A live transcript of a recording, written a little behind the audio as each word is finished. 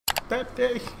that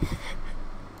day,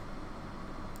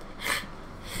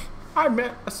 I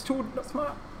met a student of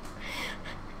mine.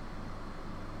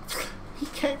 He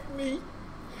came to me.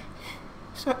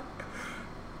 He said,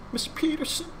 Miss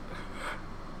Peterson,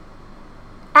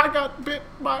 I got bit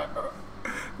by a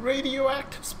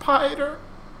radioactive spider.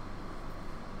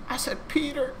 I said,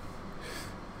 Peter,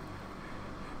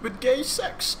 with gay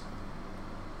sex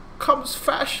comes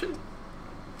fashion.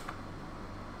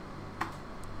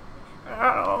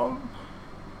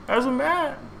 As a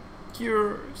man,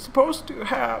 you're supposed to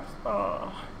have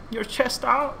your chest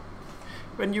out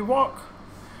when you walk,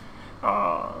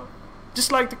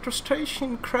 just like the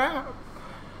crustacean crab,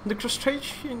 the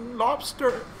crustacean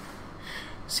lobster.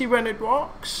 See, when it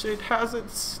walks, it has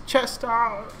its chest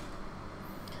out,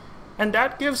 and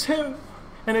that gives him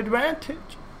an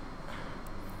advantage.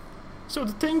 So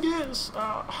the thing is,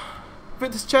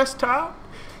 with his chest out,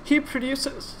 he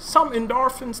produces some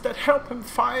endorphins that help him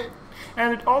fight,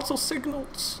 and it also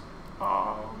signals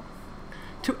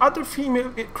to other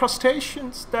female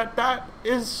crustaceans that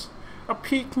is a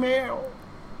peak male,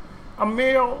 a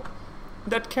male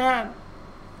that can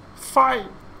fight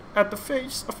at the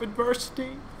face of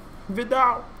adversity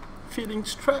without feeling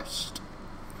stressed.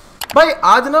 भाई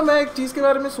आज ना मैं एक चीज के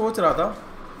बारे में सोच रहा था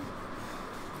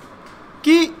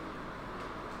कि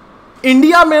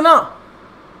इंडिया में ना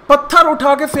पत्थर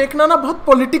उठा के फेंकना ना बहुत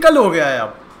पॉलिटिकल हो गया है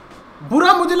अब।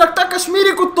 बुरा मुझे लगता है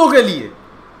कश्मीरी कुत्तों के लिए।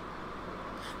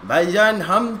 भाईजान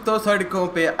हम तो सड़कों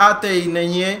पे आते ही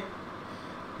नहीं है,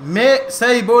 मैं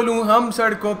सही बोलूं हम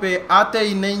सड़कों पे आते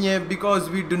ही नहीं है, because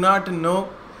we do not know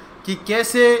कि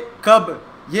कैसे कब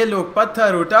ये लोग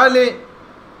पत्थर उठा ले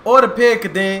और फेंक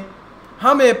दें,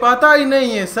 हमें पता ही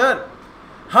नहीं है सर।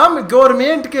 हम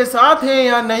गवर्नमेंट के साथ हैं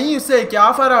या नहीं, उससे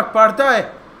क्या फ़र्क पड़ता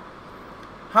है,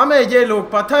 हमें ये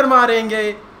लोग पत्थर मारेंगे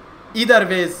इधर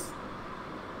वेज।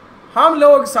 हम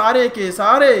लोग सारे के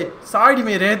सारे साइड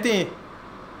में रहते हैं,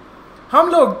 हम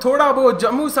लोग थोड़ा बहुत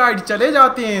जम्मू साइड चले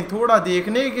जाते हैं थोड़ा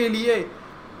देखने के लिए।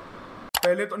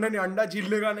 पहले तो नहीं अंडा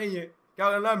छीलने का नहीं है, क्या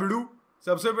करना है भिड़ू,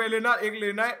 सबसे पहले ना एक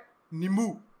लेना है नींबू,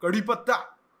 कड़ी पत्ता,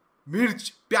 मिर्च,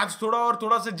 प्याज थोड़ा और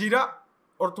थोड़ा सा जीरा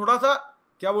और थोड़ा सा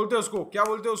क्या बोलते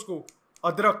हैं उसको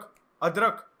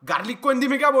अदरक, गार्लिक को हिंदी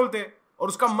में क्या बोलते हैं, और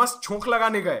उसका मस्त छोंक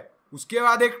लगाने का है। उसके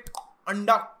बाद एक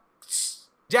अंडा।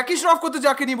 जैकी श्रॉफ को तो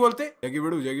जाके नहीं बोलते, जैकी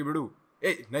बिड़ू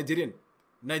ए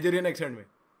नाइजीरियन एक्सेंट में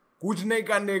कुछ नहीं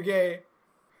करने के है।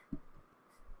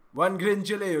 1 green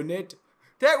chili unit,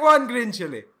 take 1 green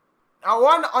chili,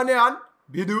 1 onion,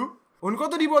 भिडू उनको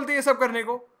तो नहीं बोलते ये सब करने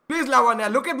को। Please Lavanya,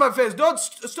 look at my face, don't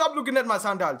stop looking at my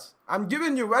sandals. I'm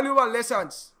giving you valuable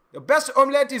lessons. The best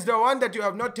omelette is the one that you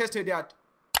have not tasted yet.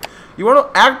 You want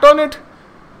to act on it?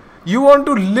 You want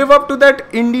to live up to that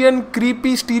Indian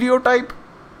creepy stereotype?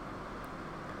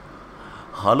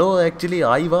 Hello, actually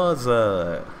I was,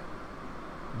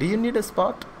 do you need a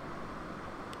spot?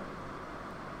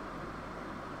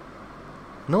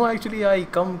 No, actually I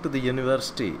come to the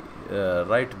university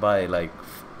right by like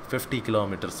 50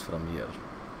 kilometers from here.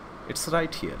 It's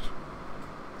right here,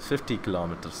 50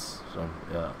 kilometers from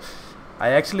here. I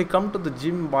actually come to the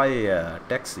gym by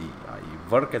taxi. I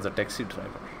work as a taxi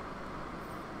driver.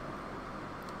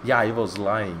 Yeah, I was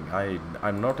lying.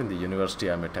 I'm not in the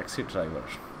university. I'm a taxi driver.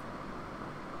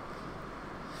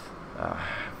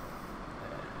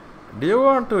 Do you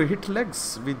want to hit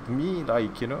legs with me?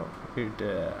 Like, you know,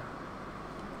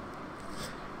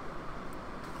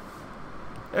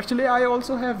 Actually, I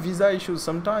also have visa issues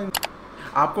sometimes.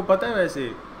 आपको पता है वैसे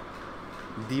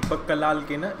दीपक कलाल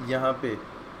के ना यहाँ पे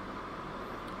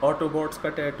Autobots का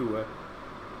tattoo है।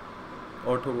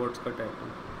 ऑटोबॉट्स का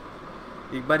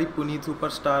टैटू एक बारी पुनीत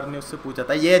सुपरस्टार ने उससे पूछा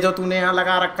था, ये जो तूने यहाँ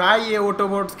लगा रखा है ये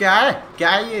ऑटोबॉट्स क्या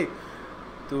है ये?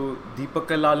 तो दीपक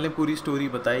कलाल ने पूरी स्टोरी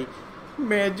बताई।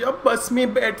 मैं जब बस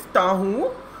में बैठता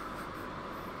हूँ,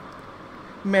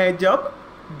 मैं जब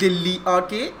दिल्ली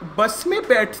आके बस में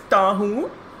बैठता हूँ,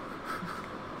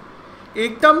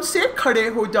 एकदम से खड़े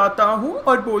हो जाता हूँ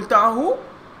और बोलता हूँ,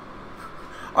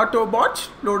 Autobots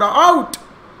load out.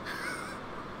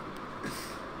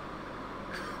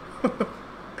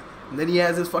 Then he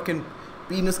has his fucking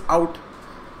penis out.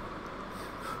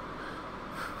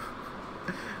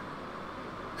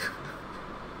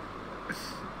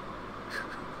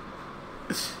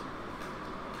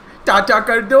 Tata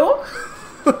कर दो।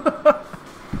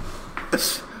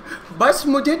 बस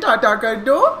मुझे टाटा कर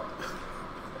दो।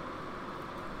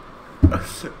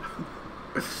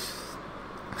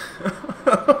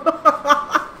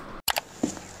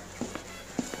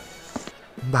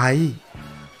 भाई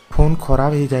फोन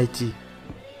खराब हो जाएगी।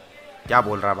 क्या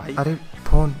बोल रहा भाई? अरे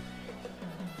फोन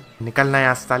निकलना है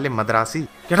आज साले मद्रासी।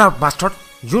 क्या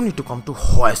bastard. you need to come to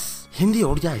HOS, Hindi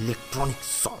Odia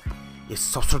Electronics Shop, a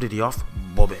subsidiary of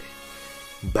Bobe.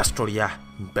 Best Odia,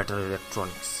 better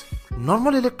electronics.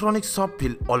 Normal electronics shop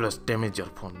will always damage your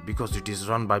phone because it is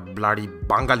run by bloody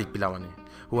Bengali pilavane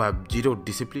who have zero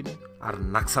discipline, are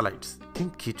Naxalites,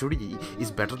 think khichudi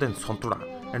is better than Santura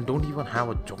and don't even have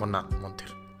a Jagannath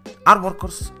mandir. Our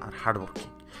workers are hardworking,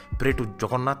 pray to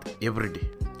Jagannath every day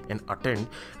and attend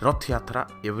Rath Yatra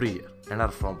every year and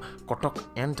are from Kotak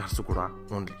and Jharsuguda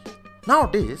only.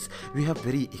 Nowadays, we have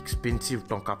very expensive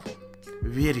tonka phone,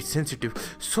 very sensitive,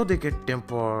 so they get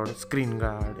tempered, screen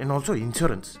guard and also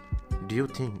insurance. Do you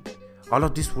think all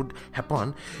of this would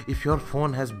happen if your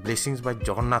phone has blessings by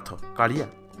Jagannatha, Kaliya?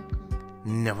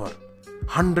 Never.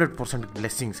 100%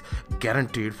 blessings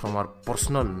guaranteed from our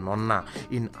personal nonna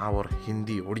in our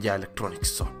Hindi Odia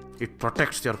electronics shop. It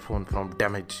protects your phone from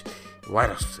damage,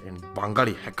 virus and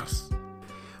Bengali hackers.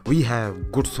 We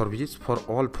have good services for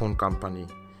all phone company,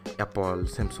 Apple,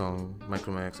 Samsung,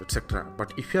 Micromax, etc.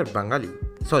 But if you are Bengali,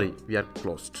 sorry, we are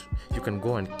closed. You can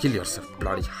go and kill yourself,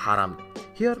 bloody haram.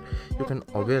 Here, you can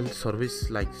avail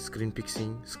service like screen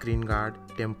fixing, screen guard,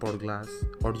 tempered glass,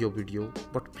 audio video.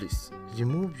 But please,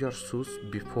 remove your shoes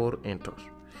before enter.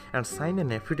 And sign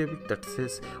an affidavit that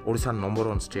says Odisha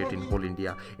 #1 state in whole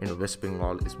India and West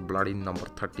Bengal is bloody number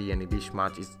 30 and Ilish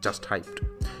March is just hyped.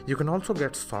 You can also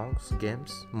get songs,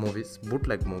 games, movies,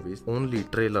 bootleg movies, only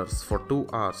trailers for 2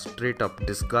 hours straight up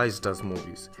disguised as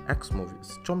movies, X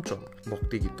movies, Chom Chom,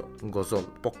 Bhakti Gita, Gozal,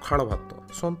 Pokhada Bhato,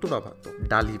 Santula Bhato,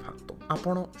 Dali Bhato.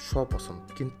 ଆପଣ ସ ପସନ୍ଦ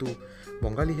କିନ୍ତୁ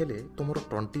ବଙ୍ଗାଳୀ ହେଲେ ତୁମର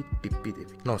 20 ଟିପି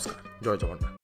ଦେବି। ନମସ୍କାର, ଜୟ ଜଗନ୍ନାଥ।